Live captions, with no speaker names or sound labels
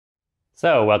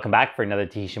So welcome back for another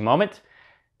Tahitian moment.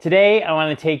 Today I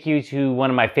want to take you to one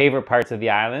of my favorite parts of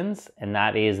the islands, and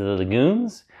that is the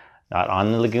lagoons. Not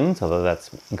on the lagoons, although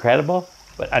that's incredible,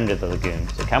 but under the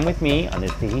lagoons. So come with me on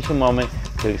this Tahitian moment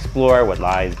to explore what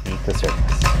lies beneath the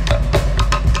surface.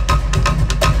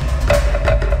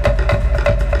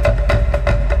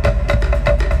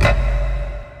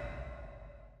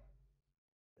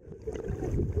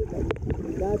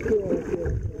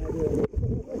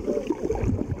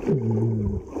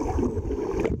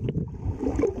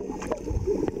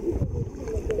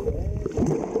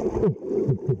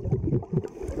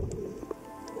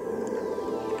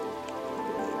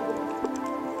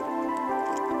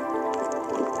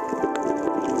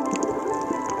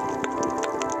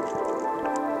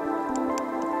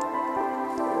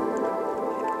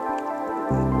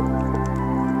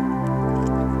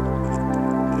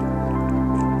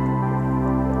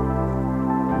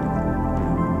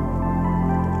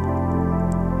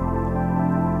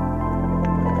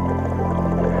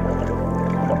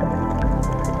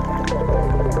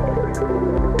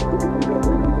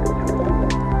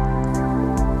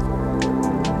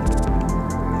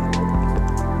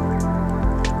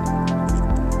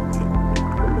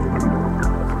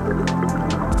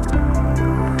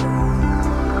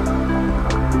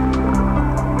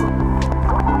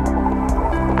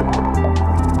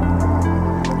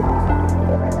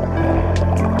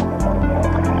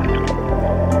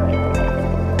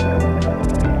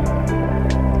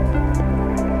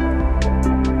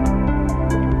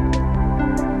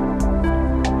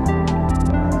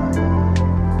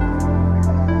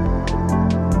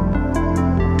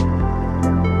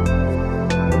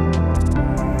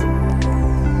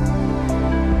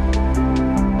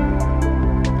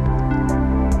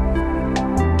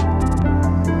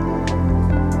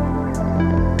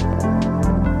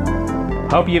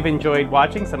 Hope you've enjoyed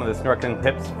watching some of the snorkeling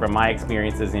clips from my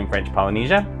experiences in French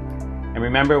Polynesia. And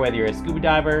remember, whether you're a scuba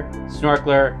diver,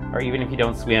 snorkeler, or even if you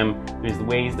don't swim, there's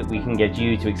ways that we can get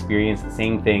you to experience the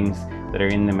same things that are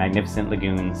in the magnificent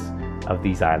lagoons of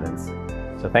these islands.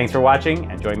 So thanks for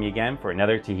watching, and join me again for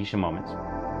another Tahitian moment.